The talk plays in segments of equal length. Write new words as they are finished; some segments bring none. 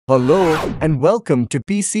Hello and welcome to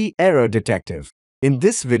PC Error Detective. In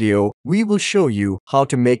this video, we will show you how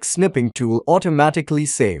to make Snipping tool automatically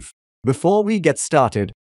save. Before we get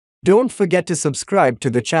started, don't forget to subscribe to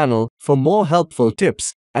the channel for more helpful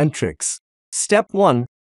tips and tricks. Step 1.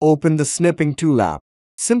 Open the Snipping tool app.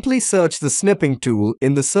 Simply search the Snipping tool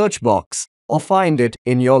in the search box or find it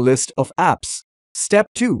in your list of apps. Step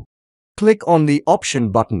 2. Click on the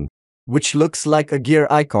Option button, which looks like a gear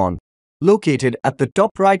icon, located at the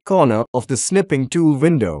top right corner of the Snipping tool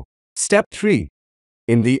window. Step 3.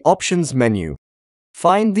 In the Options menu,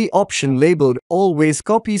 find the option labeled Always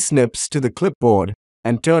Copy Snips to the Clipboard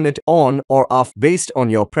and turn it on or off based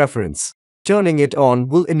on your preference. Turning it on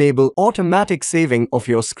will enable automatic saving of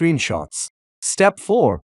your screenshots. Step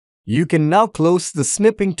 4. You can now close the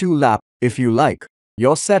Snipping tool app if you like.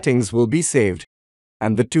 Your settings will be saved,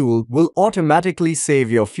 and the tool will automatically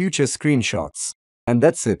save your future screenshots. And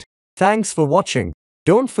that's it. Thanks for watching.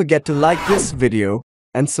 Don't forget to like this video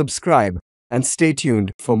and subscribe, and stay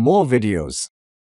tuned for more videos.